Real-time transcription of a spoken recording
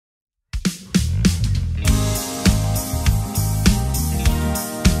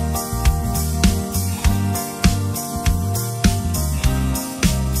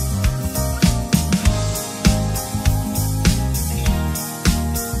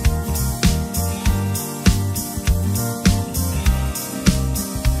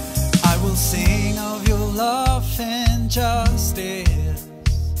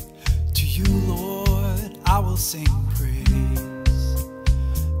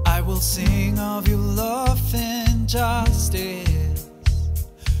will sing of your love and justice.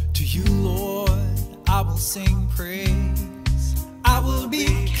 To you, Lord, I will sing praise. I will be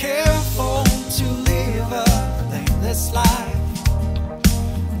careful to live a blameless life.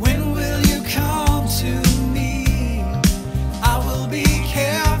 When will you come to me? I will be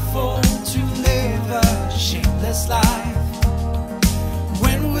careful to live a shameless life.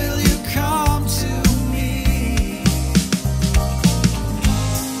 When will you come to me?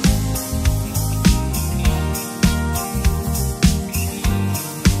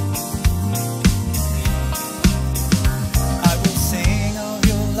 I will sing of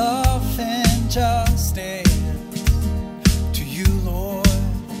your love and justice. To you, Lord,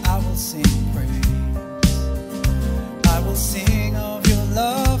 I will sing praise. I will sing of your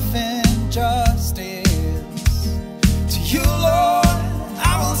love and justice. To you, Lord,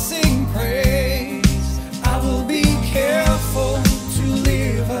 I will sing praise. I will be careful to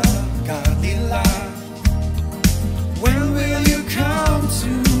live a godly life. When will you come to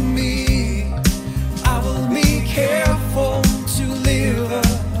me? I will be careful to live a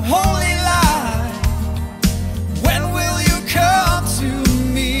holy life. When will you come to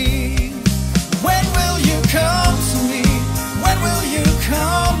me? When will you come to me? When will you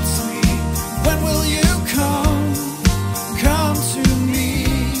come to me? When will you come to me?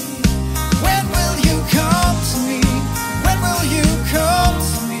 When will you come to me? When will you come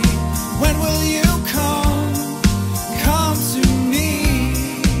to me? When will you come to me?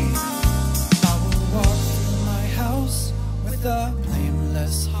 I will walk through my house with a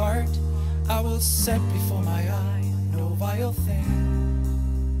blameless heart. I will set before my eye no vile thing.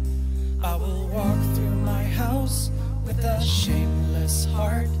 I will walk through my house with a shameless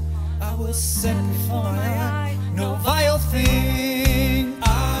heart. I will set before my eye no vile thing.